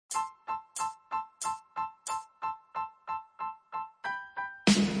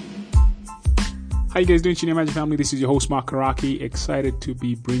How you guys doing, Chine Magic family? This is your host, Mark Karaki. Excited to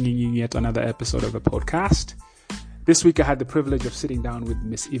be bringing you yet another episode of the podcast. This week, I had the privilege of sitting down with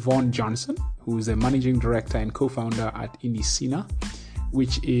Miss Yvonne Johnson, who is a managing director and co-founder at Indicina,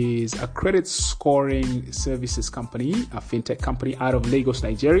 which is a credit scoring services company, a fintech company out of Lagos,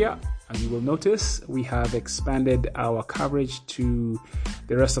 Nigeria. As you will notice, we have expanded our coverage to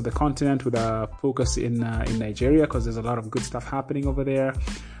the rest of the continent with a focus in Nigeria because there's a lot of good stuff happening over there.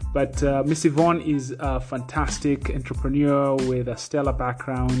 But Miss Yvonne is a fantastic entrepreneur with a stellar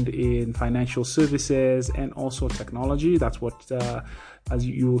background in financial services and also technology. That's what, as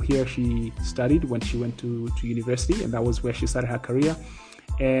you hear, she studied when she went to university, and that was where she started her career.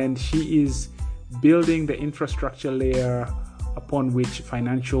 And she is building the infrastructure layer upon which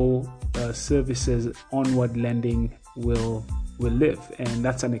financial services onward lending will live. And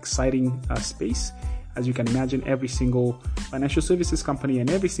that's an exciting space. As you can imagine, every single financial services company and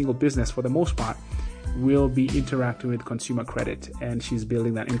every single business, for the most part, will be interacting with consumer credit. And she's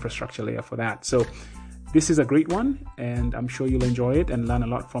building that infrastructure layer for that. So this is a great one, and I'm sure you'll enjoy it and learn a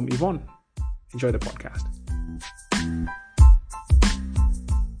lot from Yvonne. Enjoy the podcast.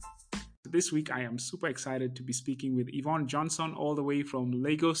 This week, I am super excited to be speaking with Yvonne Johnson, all the way from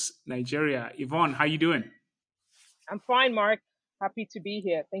Lagos, Nigeria. Yvonne, how you doing? I'm fine, Mark. Happy to be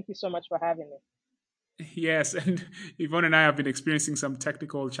here. Thank you so much for having me. Yes, and Yvonne and I have been experiencing some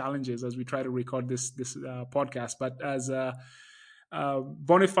technical challenges as we try to record this podcast. But as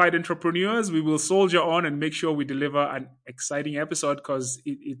bona fide entrepreneurs, we will soldier on and make sure we deliver an exciting episode because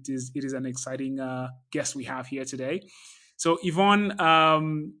it is an exciting guest we have here today. So Yvonne,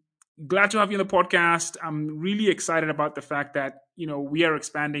 glad to have you on the podcast. I'm really excited about the fact that we are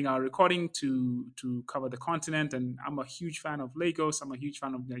expanding our recording to cover the continent, and I'm a huge fan of Lagos. I'm a huge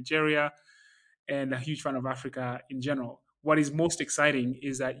fan of Nigeria, and a huge fan of Africa in general. What is most exciting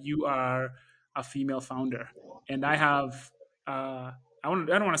is that you are a female founder, and I have I don't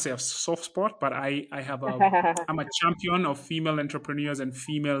want to say a soft spot, but I'm a champion of female entrepreneurs and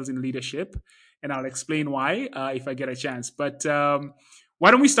females in leadership, and I'll explain why if I get a chance. But why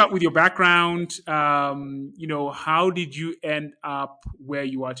don't we start with your background? How did you end up where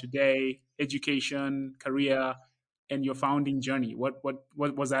you are today? Education, career, and your founding journey. What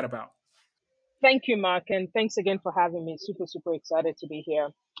was that about? Thank you, Mark, and thanks again for having me. Super, super excited to be here.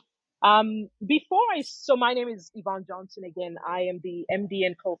 So my name is Yvonne Johnson again. I am the MD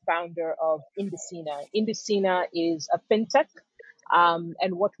and co-founder of Indicina. Indicina is a fintech,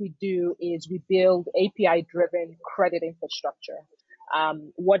 and what we do is we build API-driven credit infrastructure.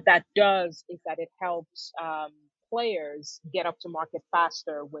 What that does is that it helps players get up to market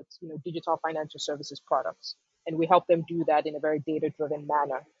faster with digital financial services products, and we help them do that in a very data-driven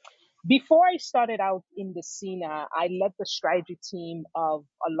manner. Before I started out in the Indicina, I led the strategy team of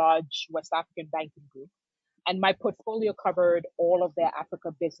a large West African banking group, and my portfolio covered all of their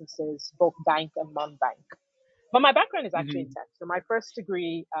Africa businesses, both bank and non-bank. But my background is actually in tech. So my first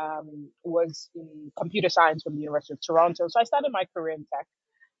degree was in computer science from the University of Toronto. So I started my career in tech.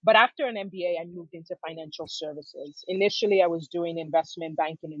 But after an MBA, I moved into financial services. Initially, I was doing investment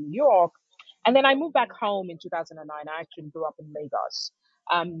banking in New York. And then I moved back home in 2009. I actually grew up in Lagos.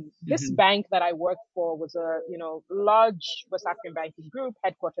 This bank that I worked for was a large West African banking group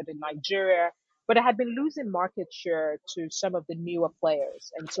headquartered in Nigeria, but it had been losing market share to some of the newer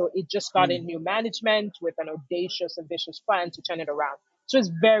players. And so it just got in new management with an audacious, ambitious plan to turn it around. So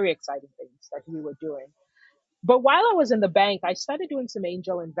it's very exciting things that we were doing. But while I was in the bank, I started doing some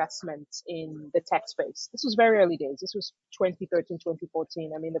angel investments in the tech space. This was very early days. This was 2013,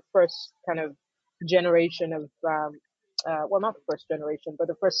 2014. I mean, the first kind of generation of, not the first generation, but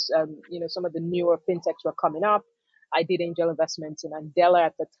the first, some of the newer fintechs were coming up. I did angel investments in Andela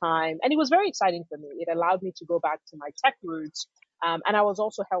at the time, and it was very exciting for me. It allowed me to go back to my tech roots, and I was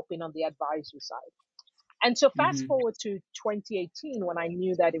also helping on the advisory side. And so fast forward to 2018, when I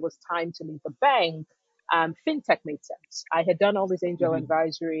knew that it was time to leave the bank, fintech made sense. I had done all this angel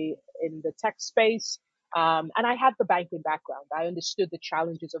advisory in the tech space, and I had the banking background. I understood the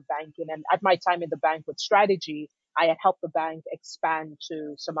challenges of banking, and at my time in the bank with strategy, I had helped the bank expand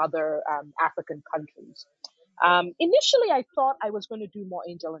to some other African countries. Initially, I thought I was going to do more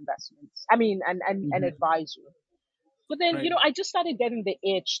angel investments. And advisory. But then, Right. I just started getting the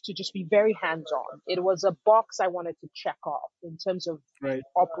itch to just be very hands-on. It was a box I wanted to check off in terms of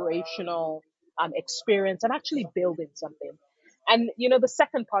operational experience and actually building something. And, the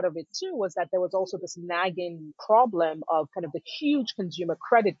second part of it too was that there was also this nagging problem of kind of the huge consumer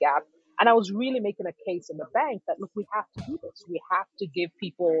credit gap And I was really making a case in the bank that, look, we have to do this. We have to give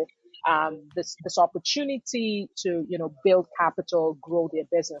people this opportunity to, build capital, grow their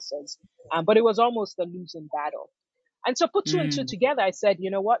businesses. But it was almost a losing battle. And so put two and two Mm, together, I said, you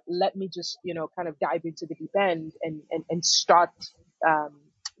know what, let me just, kind of dive into the deep end and start um,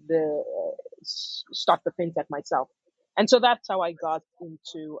 the start the fintech myself. And so that's how I got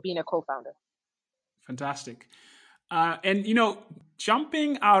into being a co-founder. fantastic. And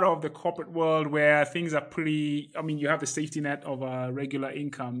jumping out of the corporate world where things are pretty, I mean, you have the safety net of a regular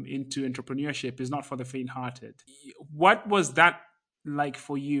income into entrepreneurship is not for the faint-hearted. What was that like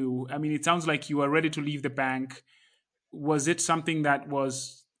for you? I mean, it sounds like you were ready to leave the bank. Was it something that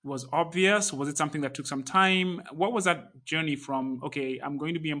was obvious? Was it something that took some time? What was that journey from, okay, I'm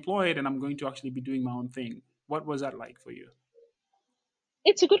going to be employed and I'm going to actually be doing my own thing? What was that like for you?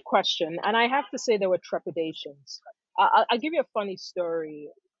 It's a good question, and I have to say there were trepidations. I'll give you a funny story.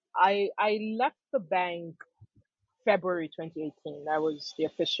 I left the bank February 2018. That was the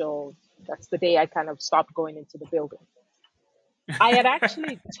official. That's the day I kind of stopped going into the building. I had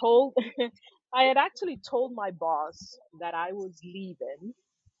actually told I had actually told my boss that I was leaving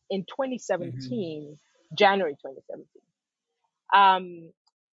in Hmm. 2017, January 2017. Um,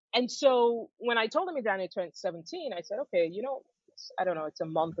 and so when I told him in January 2017, I said, okay, I don't know, it's a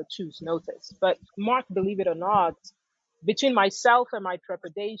month or two's notice. But Mark, believe it or not, between myself and my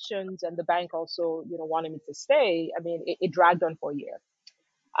trepidations and the bank also, wanting me to stay, I mean, it dragged on for a year.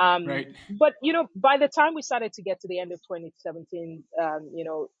 Right. But by the time we started to get to the end of 2017,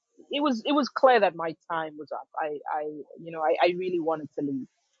 it was clear that my time was up. I really wanted to leave.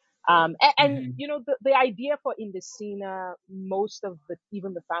 And Hmm. the idea for Indicina, most of the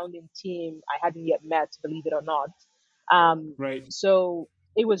even the founding team I hadn't yet met, believe it or not. Um, Right. so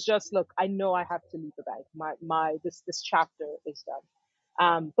it was just, look, I know I have to leave the bank. This chapter is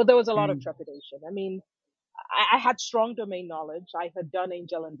done. But there was a lot of Mm, trepidation. I mean, I had strong domain knowledge. I had done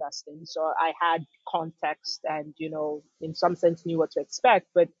angel investing, so I had context and, in some sense knew what to expect.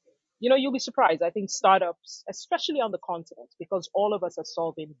 But, you'll be surprised. I think startups, especially on the continent, because all of us are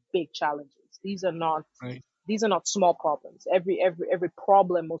solving big challenges. right. These are not small problems. Every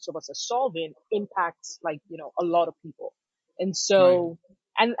problem most of us are solving impacts, like, a lot of people. And Right. so,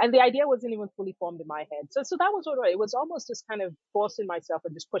 and the idea wasn't even fully formed in my head. So that was what it was, almost just kind of forcing myself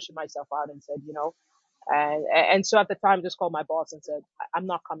and just pushing myself out and said, and so at the time, just called my boss and said, I'm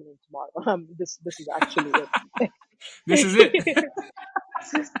not coming in tomorrow. This is actually This is it. it.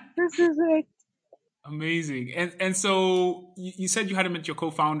 This is it. Amazing. And so you said you hadn't met your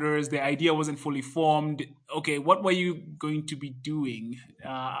co-founders. The idea wasn't fully formed. Okay, what were you going to be doing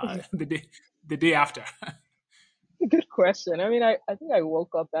the day after? Good question. I mean, I think I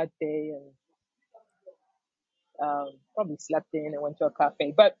woke up that day and probably slept in and went to a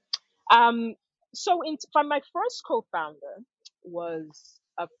cafe. But um, so from my first co-founder was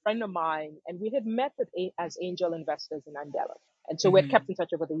a friend of mine, and we had met as angel investors in Andela. And so we had kept Hmm. in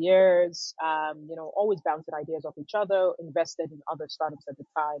touch over the years, always bouncing ideas off each other, invested in other startups at the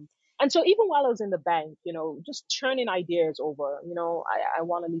time. And so even while I was in the bank, just churning ideas over, I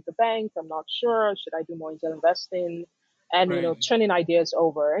want to leave the bank. I'm not sure. Should I do more angel investing? And, Right. churning ideas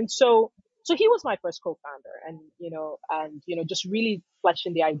over. And so he was my first co-founder, and just really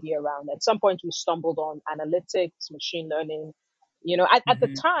fleshing the idea around. At some point we stumbled on analytics, machine learning. At the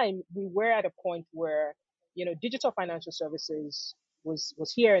Hmm. time we were at a point where, digital financial services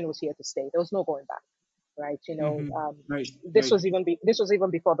was here and was here to stay. There was no going back, right? Hmm. Right. This Right. was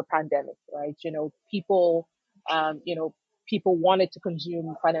even before the pandemic, right? Um, you know, people wanted to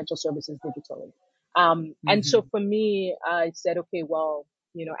consume financial services digitally. And so Hmm. for me, I said, okay, well,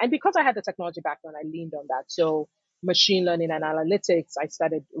 and because I had the technology background, I leaned on that. So machine learning and analytics, I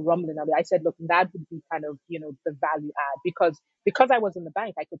started rumbling on it. I said, look, that would be kind of, the value add, because I was in the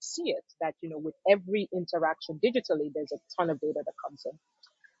bank, I could see it that, with every interaction digitally, there's a ton of data that comes in.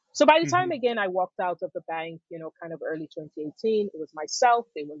 So by the time Hmm. again I walked out of the bank, kind of early 2018, it was myself,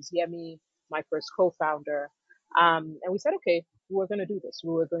 it was Yemi, my first co-founder, and we said, okay, we were going to do this.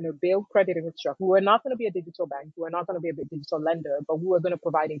 We were going to build credit infrastructure. We were not going to be a digital bank. We were not going to be a digital lender, but we were going to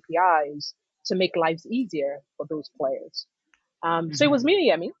provide APIs to make lives easier for those players. So it was Hmm. me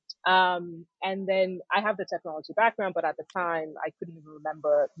and Yemi. And then I have the technology background, but at the time I couldn't even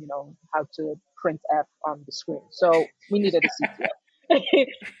remember, how to print F on the screen. So we needed a CTO.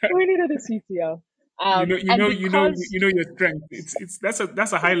 We needed a CTO. And because Your strength. It's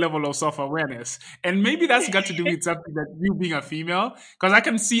that's a high level of self awareness, and maybe that's got to do with something that you being a female. Because I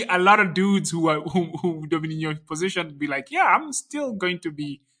can see a lot of dudes who would have been in your position be like, yeah, I'm still going to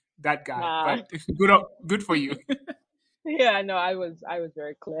be that guy. nah, But good for you. Yeah, no, I was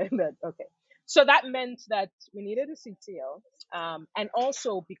very clear that okay. So that meant that we needed a CTO, and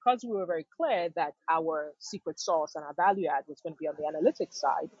also because we were very clear that our secret sauce and our value add was going to be on the analytics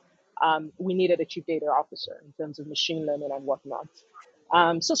side, we needed a chief data officer in terms of machine learning and whatnot.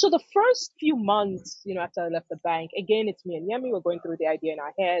 So the first few months, after I left the bank, again, it's me and Yemi. We're going through the idea in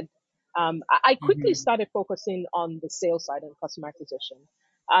our head. I quickly Hmm. started focusing on the sales side and customer acquisition.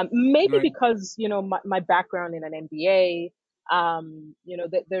 Maybe Right. because my background in an MBA,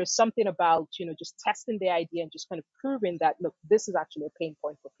 there's something about just testing the idea and just kind of proving that look, this is actually a pain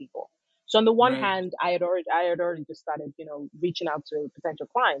point for people. So on the one Right. hand, I had already just started reaching out to potential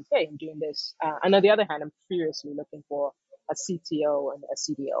clients. Hey, I'm doing this, and on the other hand, I'm furiously looking for a CTO and a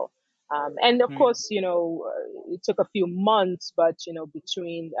CDO. And of Right. course, it took a few months, but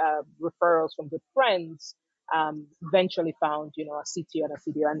between referrals from good friends, eventually found a CTO and a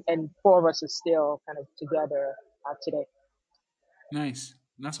CDO, and four of us are still kind of together today. Nice.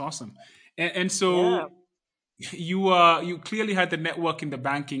 That's awesome. And Yeah. so you clearly had the network in the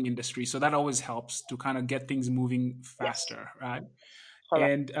banking industry, so that always helps to kind of get things moving Yes. faster, right?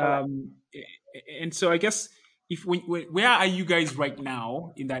 Correct. And Correct. so I guess if where are you guys right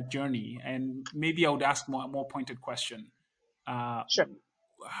now in that journey? And maybe I would ask more pointed question. Uh, Sure.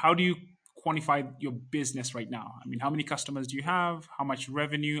 how do you quantify your business right now? I mean, how many customers do you have? How much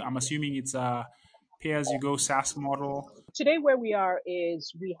revenue? I'm assuming it's a pay as you go SaaS model. Today, where we are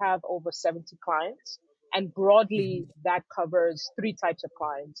is we have over 70 clients, and broadly Hmm. that covers three types of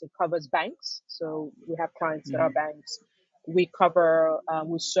clients. It covers banks, so we have clients that are Hmm. banks. We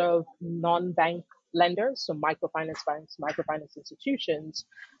serve non-bank lenders, so microfinance banks, microfinance institutions,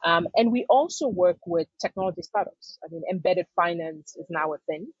 and we also work with technology startups. I mean, embedded finance is now a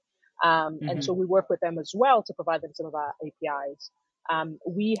thing. And so Hmm. we work with them as well to provide them some of our APIs.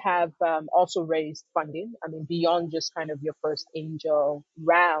 We have also raised funding. I mean, beyond just kind of your first angel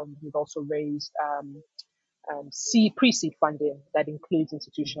round, we've also raised pre-seed funding that includes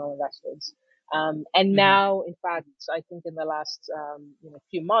institutional investors. And Hmm. now, in fact, I think in the last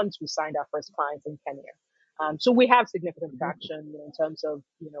few months, we signed our first clients in Kenya. So we have significant traction in terms of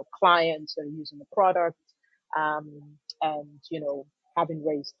clients that are using the product, and having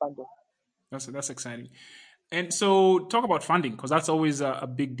raised funding. That's exciting. And so, talk about funding because that's always a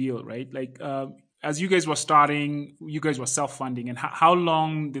big deal, right? Like, as you guys were starting, you guys were self funding, and how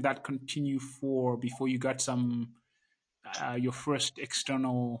long did that continue for before you got some your first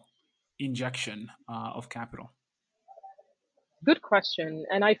external injection of capital? Good question,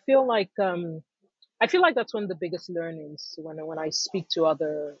 and I feel like that's one of the biggest learnings when I speak to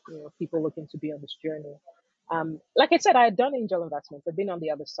other people looking to be on this journey. Like I said, I had done angel investments. I've been on the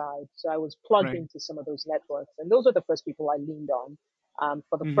other side, so I was plugged Right. into some of those networks, and those are the first people I leaned on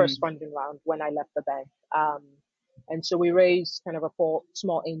for the first Hmm. funding round when I left the bank. And so we raised kind of a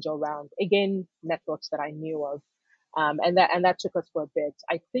small angel round again, networks that I knew of. And that took us for a bit.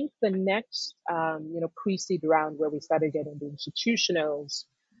 I think the next pre-seed round where we started getting the institutionals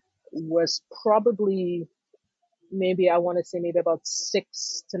was probably maybe I want to say maybe about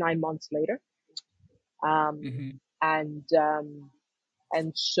 6 to 9 months later. Um, Hmm. and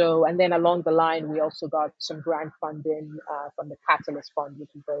then along the line, we also got some grant funding from the Catalyst Fund, which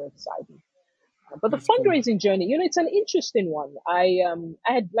is very exciting. But the That's cool. fundraising journey, it's an interesting one. I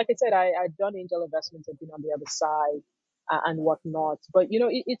had, like I said, I'd done angel investments, I've been on the other side and whatnot. But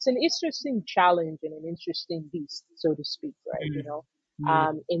it's an interesting challenge and an interesting beast, so to speak, right? Mhm.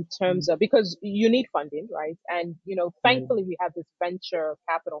 Yeah. In terms Mhm. of because you need funding, right? And Right. thankfully we have this venture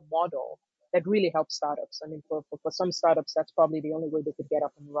capital model that really helps startups. I mean, for some startups, that's probably the only way they could get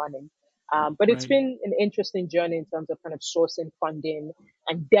up and running. But it's Right. been an interesting journey in terms of kind of sourcing funding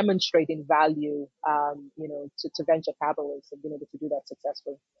and demonstrating value, to venture capitalists and being able to do that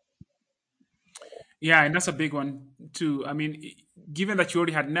successfully. Yeah, and that's a big one too. I mean, given that you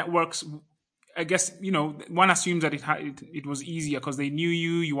already had networks, I guess one assumes that it was easier because they knew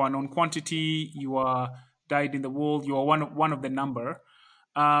you. You are known quantity. You are died in the world. You are one of the number.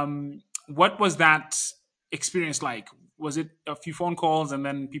 What was that experience like? Was it a few phone calls and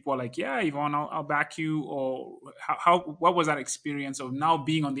then people are like, "Yeah, Yvonne, I'll back you," or what was that experience of now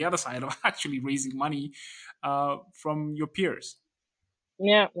being on the other side of actually raising money from your peers?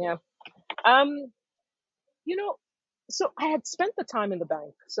 Yeah, yeah. Um, you know, so I had spent the time in the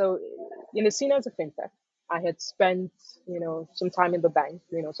bank. So, seen as a fintech, I had spent, some time in the bank,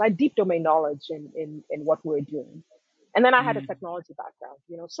 so I had deep domain knowledge in what we're doing. And then I had a Mm, technology background,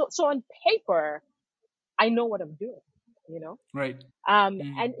 so on paper, I know what I'm doing. Right. And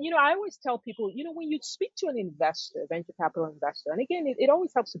I always tell people, when you speak to an investor, venture capital investor, and again, it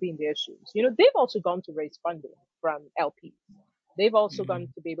always helps to be in their shoes. They've also gone to raise funding from LPs. They've also gone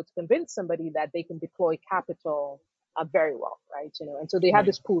Hmm. to be able to convince somebody that they can deploy capital very well, right? And so they have Right.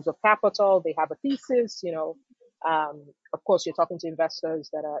 this pools of capital. They have a thesis. Of course, you're talking to investors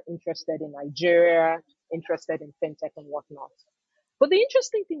that are interested in Nigeria, interested in fintech and whatnot. But the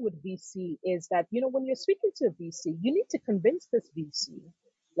interesting thing with VC is that, when you're speaking to a VC, you need to convince this VC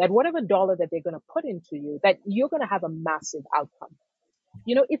that whatever dollar that they're going to put into you, that you're going to have a massive outcome.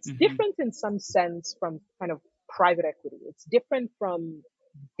 It's Hmm. different in some sense from kind of private equity. It's different from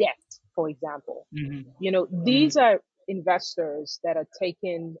debt, for example. Hmm. These Hmm. are investors that are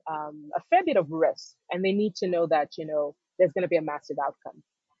taking a fair bit of risk, and they need to know that, there's going to be a massive outcome.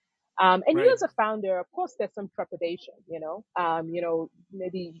 And you Right. as a founder, of course, there's some trepidation,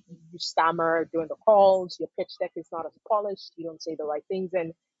 maybe you stammer during the calls, your pitch deck is not as polished, you don't say the right things.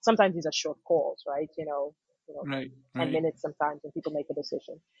 And sometimes these are short calls, right? Right. 10 Right. minutes sometimes when people make a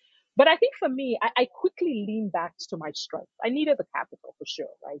decision. But I think for me, I quickly leaned back to my strength. I needed the capital for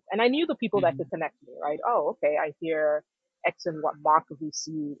sure, right? And I knew the people that Hmm. could connect me, right? Oh, okay, I hear X and what Mark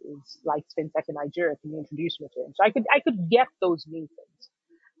VC is like fintech in Nigeria. Can you introduce me to him? So I could get those meetings.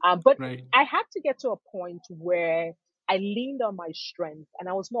 But Right. I had to get to a point where I leaned on my strength and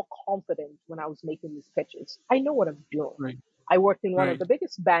I was more confident when I was making these pitches. I know what I'm doing. Right. I worked in one of Right. the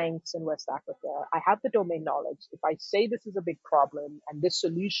biggest banks in West Africa. I have the domain knowledge. If I say this is a big problem and this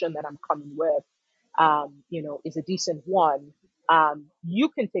solution that I'm coming with, is a decent one, you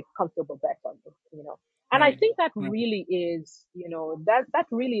can take a comfortable bet on me. And I Right. think that Right. really is, that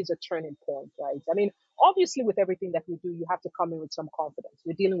really is a turning point, right? I mean, obviously with everything that we do, you have to come in with some confidence.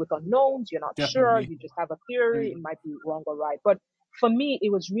 You're dealing with unknowns. You're not sure. Definitely. You just have a theory. Right. It might be wrong or right. But for me,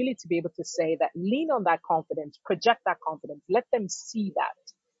 it was really to be able to say that lean on that confidence, project that confidence, let them see that.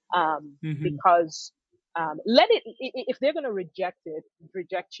 Hmm. Because let it, if they're going to reject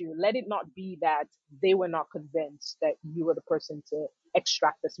you, let it not be that they were not convinced that you were the person to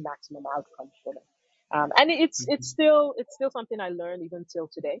extract this maximum outcome for them. And it's still something I learned even till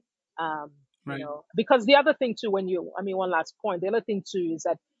today. Right. Because the other thing too, one last point, the other thing too is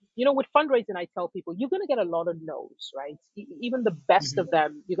that, with fundraising, I tell people you're going to get a lot of no's, right? Even the best Hmm. of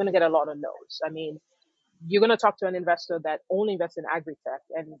them, you're going to get a lot of no's. I mean, you're going to talk to an investor that only invests in agri-tech,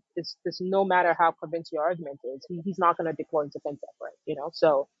 and this no matter how convincing your argument is, he's not going to deploy into fintech, right?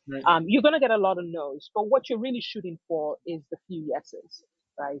 So Right. you're going to get a lot of no's, but what you're really shooting for is the few yeses,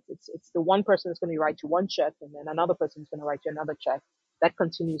 right? It's the one person that's going to write you one check, and then another person is going to write you another check that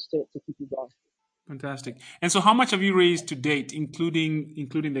continues to keep you going. Fantastic. And so, how much have you raised to date, including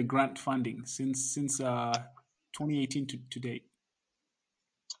the grant funding, since 2018 to date?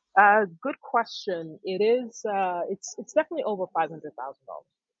 Good question. It is. It's definitely over $500,000.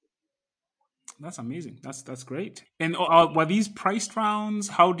 That's amazing. That's great. And were these priced rounds?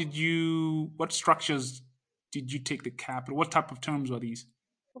 What structures did you take the capital? What type of terms were these?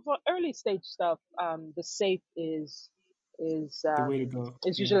 For early stage stuff, the safe is The um, way to go.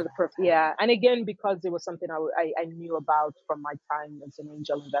 is Yeah. usually the perfect. Yeah, and again, because it was something I knew about from my time as an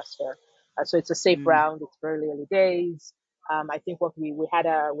angel investor, so it's a safe Mm. round. It's very early days. I think what we had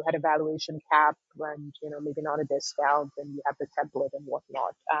a valuation cap, and maybe not a discount, and you have the template and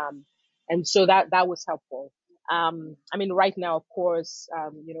whatnot. And so that was helpful. I mean, right now, of course,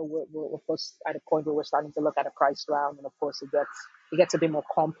 we're of course at a point where we're starting to look at a price round, and of course, it gets a bit more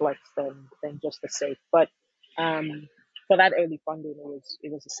complex than just the safe. But for that early funding,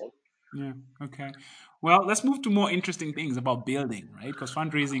 it was a safe. Yeah. Okay. Well, let's move to more interesting things about building, right? Because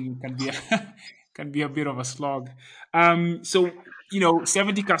fundraising can be can be a bit of a slog. So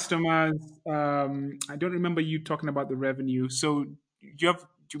 70 customers. I don't remember you talking about the revenue. So do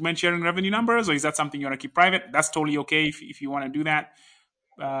you mind sharing revenue numbers, or is that something you want to keep private? That's totally okay if you want to do that.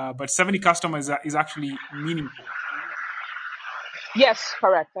 But 70 customers is actually meaningful. Yes,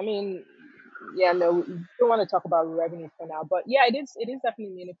 correct. I mean, yeah, no, we don't want to talk about revenue for now, but yeah, it is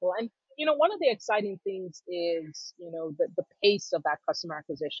definitely meaningful. And one of the exciting things is the pace of that customer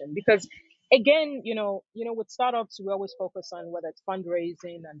acquisition, because again, with startups, we always focus on whether it's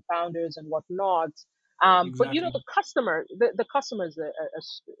fundraising and founders and whatnot. But Exactly. the customers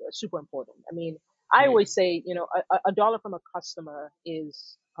are super important. I mean, I Right. always say, a dollar from a customer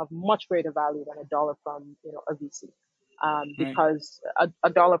is of much greater value than a dollar from a VC, Right. because a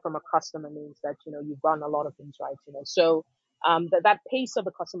dollar from a customer means that you've done a lot of things right. So that pace of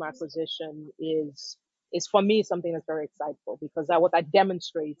the customer acquisition is for me something that's very excitable, because what that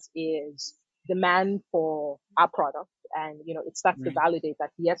demonstrates is demand for our product, and it starts to Right. validate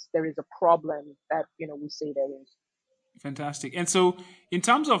that yes, there is a problem that we say there is. Fantastic. And so, in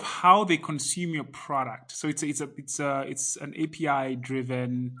terms of how they consume your product, so it's an API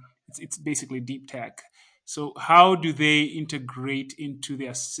driven. It's basically deep tech. So, how do they integrate into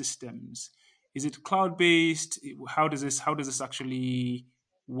their systems? Is it cloud based? How does this actually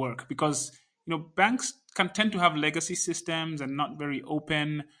work? Because banks can tend to have legacy systems and not very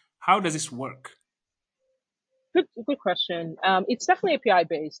open. How does this work? Good question. It's definitely API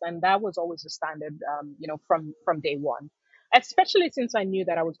based, and that was always the standard, from day one. Especially since I knew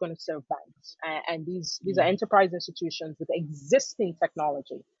that I was going to serve banks, and these are Mm. enterprise institutions with existing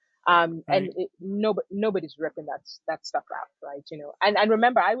technology, and Right. nobody's ripping that stuff out, right? And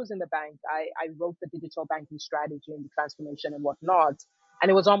remember, I was in the bank. I wrote the digital banking strategy and the transformation and whatnot, and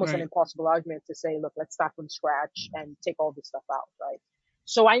it was almost an Right. impossible argument to say, look, let's start from scratch and take all this stuff out, right?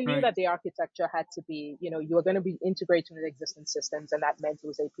 So I knew Right. that the architecture had to be, you were going to be integrating with existing systems, and that meant it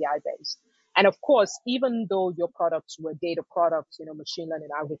was API based. And of course, even though your products were data products, machine learning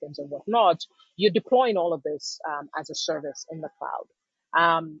algorithms and whatnot, you're deploying all of this as a service in the cloud.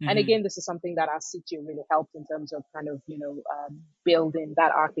 And Hmm. again, this is something that our CTO really helped in terms of kind of, building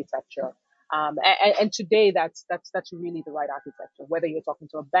that architecture. And today, that's really the right architecture. Whether you're talking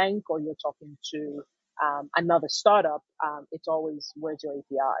to a bank or you're talking to another startup, it's always where's your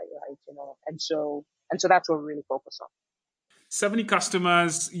API, right? And so that's what we really focus on. 70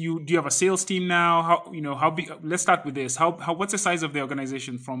 customers. Do you have a sales team now? How big? Let's start with this. What's the size of the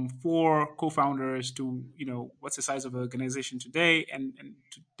organization from four co-founders to, what's the size of the organization today? And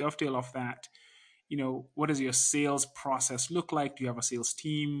to dovetail off that, what does your sales process look like? Do you have a sales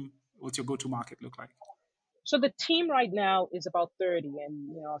team? What's your go-to market look like? So the team right now is about 30,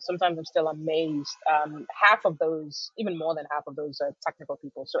 and sometimes I'm still amazed. Half of those, even more than half of those, are technical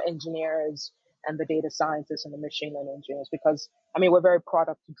people, so engineers and the data scientists and the machine learning engineers. Because I mean, we're very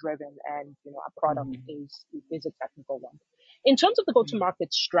product driven, and our product Hmm. is a technical one. In terms of the go to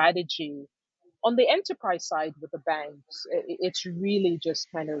market strategy, on the enterprise side with the banks, it's really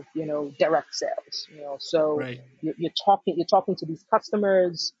just kind of direct sales. So Right. you're talking to these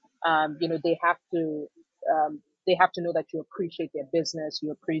customers. They have to know that you appreciate their business,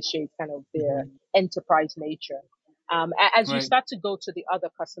 you appreciate kind of their Hmm. enterprise nature. As you Right. start to go to the other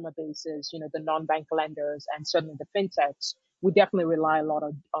customer bases, the non-bank lenders and certainly the fintechs, we definitely rely a lot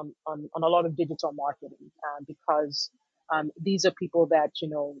on a lot of digital marketing, because these are people that,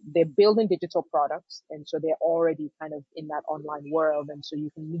 they're building digital products. And so they're already kind of in that online world. And so you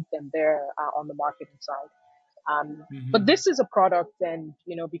can meet them there on the marketing side. But Hmm. this is a product, and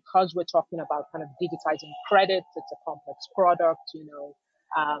because we're talking about kind of digitizing credit, it's a complex product.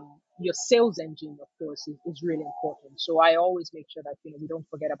 Your sales engine, of course, is really important. So I always make sure that we don't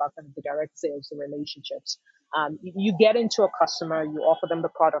forget about kind of the direct sales, the relationships. You get into a customer, you offer them the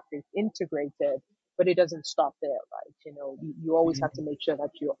product, they've integrated, but it doesn't stop there, right? You always have to Hmm. make sure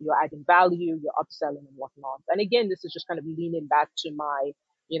that you're adding value, you're upselling and whatnot. And again, this is just kind of leaning back to my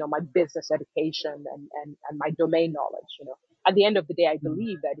business education and my domain knowledge. At the end of the day, I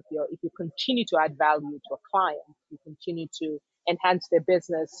believe that if you continue to add value to a client, you continue to enhance their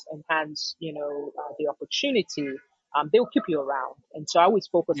business, enhance the opportunity, they'll keep you around. And so I always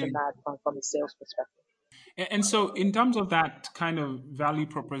focus Yeah. on that from a sales perspective. And so, in terms of that kind of value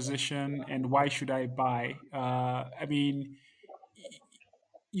proposition and why should I buy? I mean,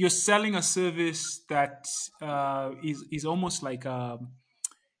 you're selling a service that is almost like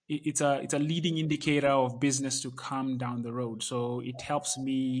it's a leading indicator of business to come down the road. So it helps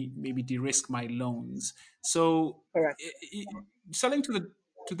me maybe de-risk my loans. So Correct. selling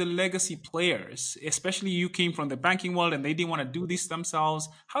to the legacy players, especially you came from the banking world and they didn't want to do this themselves.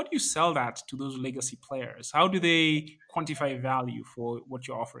 How do you sell that to those legacy players? How do they quantify value for what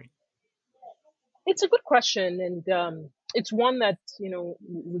you're offering? It's a good question, and it's one that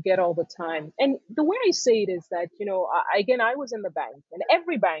we get all the time. And the way I say it is that again, I was in the bank, and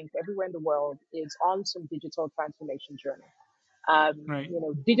every bank everywhere in the world is on some digital transformation journey. Right.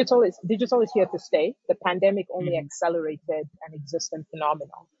 Digital is here to stay. The pandemic only Hmm. accelerated an existing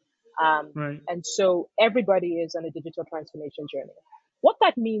phenomenon. Right. And so everybody is on a digital transformation journey. What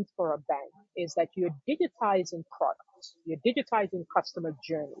that means for a bank is that you're digitizing products, you're digitizing customer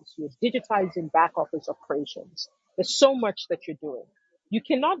journeys, you're digitizing back office operations. There's so much that you're doing. You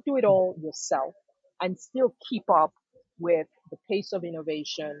cannot do it all yourself and still keep up with the pace of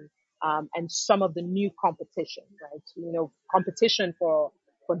innovation, and some of the new competition, right? Competition for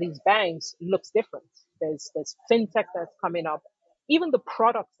these banks looks different. There's fintech that's coming up, even the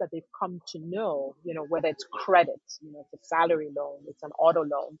products that they've come to know, whether it's credit, it's a salary loan, it's an auto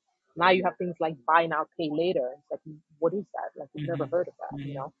loan. Now you have things like buy now, pay later. It's like, what is that? Like, we've never Hmm. heard of that,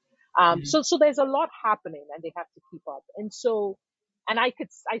 Hmm. So there's a lot happening, and they have to keep up. And I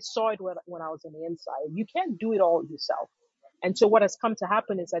saw it when I was on the inside. You can't do it all yourself. And so what has come to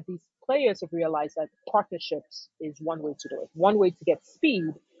happen is that these players have realized that partnerships is one way to do it, one way to get speed,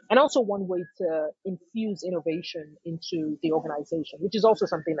 and also one way to infuse innovation into the organization, which is also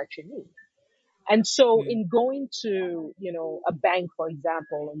something that you need. And so Mm, in going to, a bank, for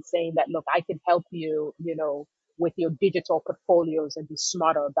example, and saying that, look, I can help you, with your digital portfolios and be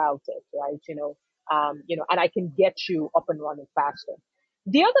smarter about it, right? And I can get you up and running faster.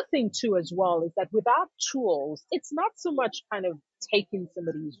 The other thing too, as well, is that without tools, it's not so much kind of taking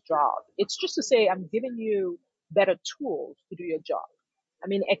somebody's job. It's just to say, I'm giving you better tools to do your job. I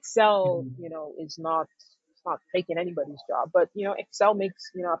mean, Excel, mhm. is not it's not taking anybody's job, but Excel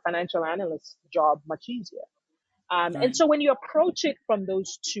makes a financial analyst's job much easier. And Right. so when you approach it from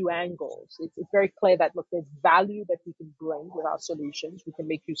those two angles, it's very clear that look, there's value that we can bring with our solutions. We can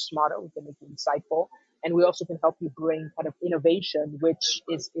make you smarter, we can make you insightful, and we also can help you bring kind of innovation, which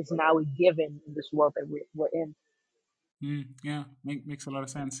is now a given in this world that we're in. Yeah, makes a lot of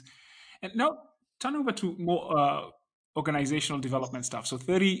sense. And now turn over to more organizational development stuff. So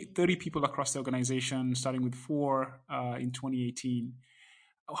 30 people across the organization, starting with four in 2018.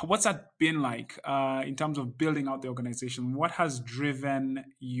 What's that been like in terms of building out the organization? What has driven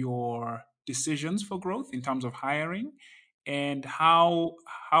your decisions for growth in terms of hiring, and how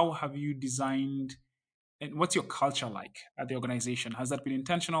have you designed? And what's your culture like at the organization? Has that been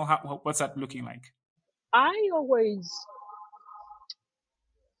intentional? What's that looking like? I always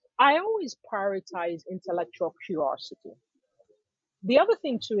I always prioritize intellectual curiosity. The other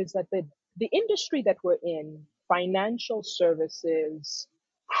thing too is that the industry that we're in, financial services,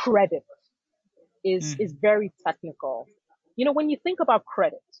 credit, is Mm, very technical. When you think about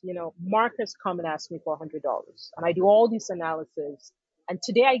credit, Marcus come and ask me for $100, and I do all this analysis, and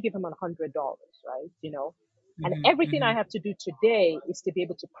today I give him $100, right? And mhm, everything I mhm, have to do today is to be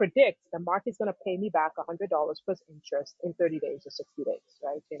able to predict the market's going to pay me back $100 plus interest in 30 days or 60 days,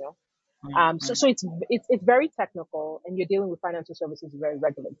 right? right, So right, so it's very technical, and you're dealing with financial services very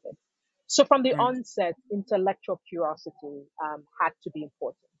regulated. So from the right. onset, intellectual curiosity had to be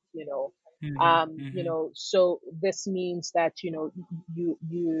important. Mhm, mhm, So this means that you know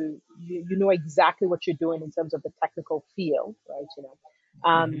exactly what you're doing in terms of the technical field, right?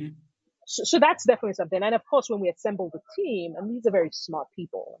 Um, mhm, so that's definitely something. And of course, when we assemble the team, and these are very smart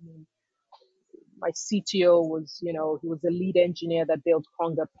people. I mean, my CTO was, he was the lead engineer that built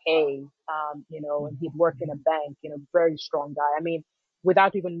Conga Pay, and he'd worked in a mhm, bank, very strong guy. I mean,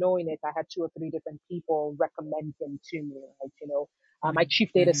 without even knowing it, I had two or three different people recommend him to me. Like, my mhm, chief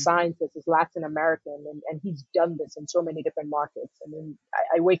data mhm, scientist is Latin American, and he's done this in so many different markets. I mean,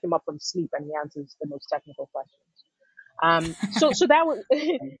 I wake him up from sleep and he answers the most technical questions. So that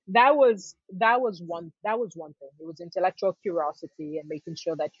was that was one thing. It was intellectual curiosity and making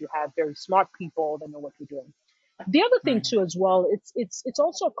sure that you have very smart people that know what you're doing. The other thing right. too, as well, it's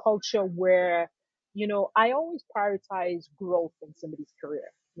also a culture where, I always prioritize growth in somebody's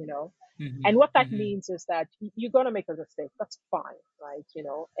career. And Mhm, what that mhm, means is that you're gonna make a mistake. That's fine, right?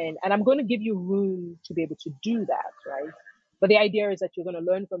 And I'm gonna give you room to be able to do that, right? But the idea is that you're gonna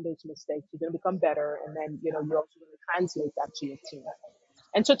learn from those mistakes. You're gonna become better, and then you're also gonna translate that to your team.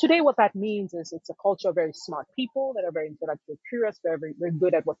 And so today, what that means is it's a culture of very smart people that are very intellectually curious, very, very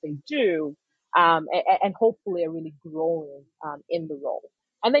good at what they do, and hopefully are really growing in the role.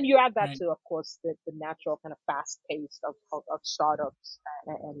 And then you add that right. to, of course, the natural kind of fast pace of startups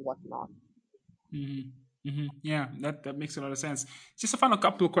and whatnot. Mhm, mhm. Yeah, that makes a lot of sense. Just a final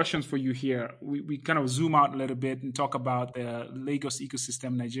couple of questions for you here. We kind of zoom out a little bit and talk about the Lagos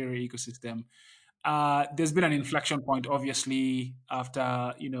ecosystem, Nigeria ecosystem. There's been an inflection point, obviously,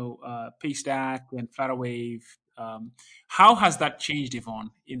 after Paystack and Flutterwave. How has that changed,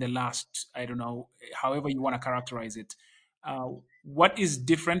 Yvonne, in the last, I don't know, however you want to characterize it? What is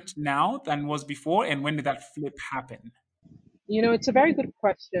different now than was before, and when did that flip happen? It's a very good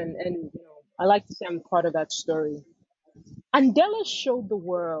question, and I like to say I'm part of that story. Andela showed the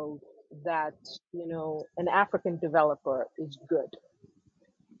world that an African developer is good,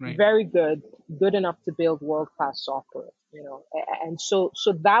 Right, very good, good enough to build world class software. And so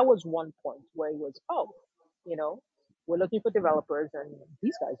that was one point where it was, oh, you know, we're looking for developers, and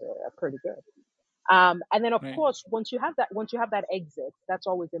these guys are pretty good. And then of right, course, once you have that exit, that's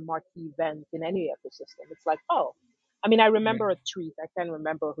always a marquee event in any ecosystem. It's like, oh, I mean, I right. remember a tweet. I can't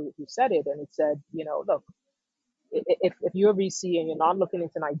remember who said it, and it said, look, if you're a VC and you're not looking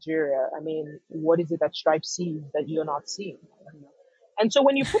into Nigeria, I mean, what is it that Stripe sees that you're not seeing? And so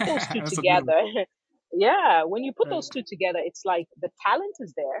when you put those two That's a good one. together, Yeah, when you put Right. those two together, it's like the talent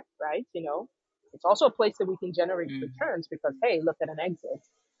is there, right? It's also a place that we can generate Mm. returns because, hey, look at an exit.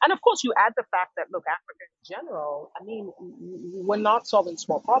 And of course, you add the fact that, look, Africa in general, I mean, we're not solving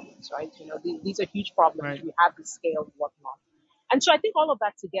small problems, right? These are huge problems. Right. We have the scale and whatnot. And so I think all of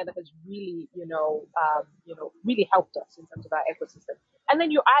that together has really, really helped us in terms of our ecosystem. And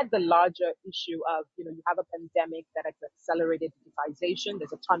then you add the larger issue of, you have a pandemic that has accelerated digitization.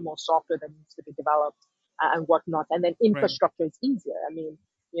 There's a ton more software that needs to be developed and whatnot. And then Right. infrastructure is easier. I mean,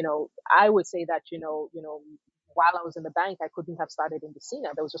 I would say that, while I was in the bank, I couldn't have started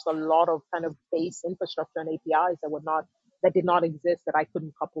Indicina. There was just a lot of kind of base infrastructure and APIs that did not exist that I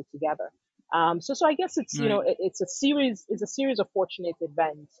couldn't couple together. So I guess it's, Right. it's a series of fortunate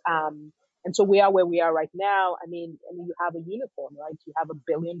events. And so we are where we are right now. You have a unicorn, right? You have $1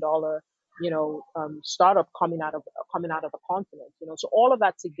 billion, startup coming out of a continent, So all of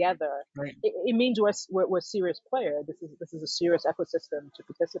that together, Right. it means we're a serious player. This is a serious ecosystem to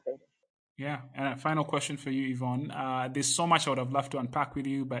participate in. Yeah. And a final question for you, Yvonne. There's so much I would have loved to unpack with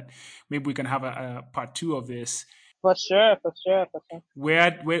you, but maybe we can have a part two of this. For sure, for sure, for sure.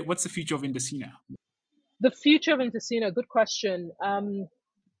 What's the future of Indicina? The future of Indicina, good question.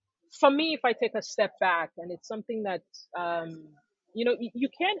 For me, if I take a step back, and it's something that you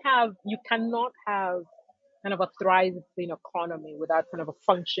cannot have kind of a thriving economy without kind of a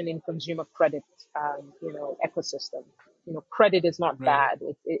functioning consumer credit, ecosystem. Credit is not Right.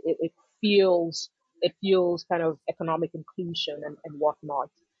 bad. It fuels kind of economic inclusion and whatnot.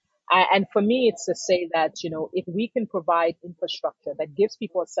 And for me, it's to say that, if we can provide infrastructure that gives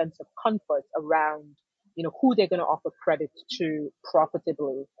people a sense of comfort around, who they're going to offer credit to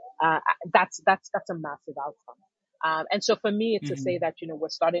profitably, that's a massive outcome. And so for me, it's to say Hmm. that, we're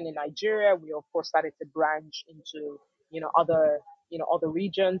starting in Nigeria. We of course started to branch into, other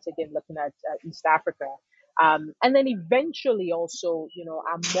regions. Again, looking at East Africa, and then eventually also,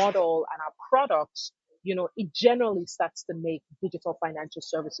 our model and our products, it generally starts to make digital financial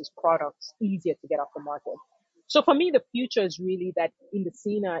services products easier to get off the market. So for me, the future is really that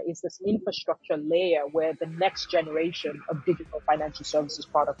Indicina is this infrastructure layer where the next generation of digital financial services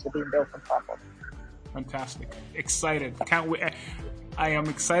products are being built on top of. Fantastic. Excited. Can't wait. I am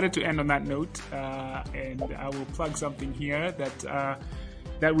excited to end on that note, and I will plug something here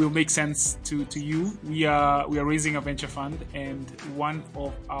that will make sense to you. We are raising a venture fund, and one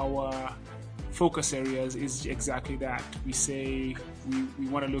of our focus areas is exactly that. We say we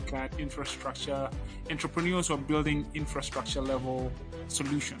want to look at infrastructure, entrepreneurs who are building infrastructure level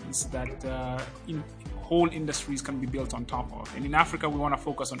solutions that whole industries can be built on top of. And in Africa, we want to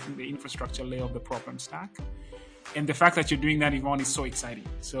focus on the infrastructure layer of the problem stack. And the fact that you're doing that, Yvonne, is so exciting.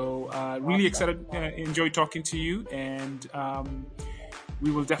 So really excited, enjoy talking to you. And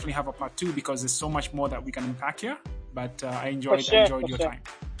we will definitely have a part two because there's so much more that we can unpack here. But I For enjoyed sure, for your sure. time.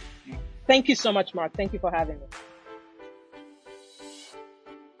 Yeah. Thank you so much, Mark. Thank you for having me.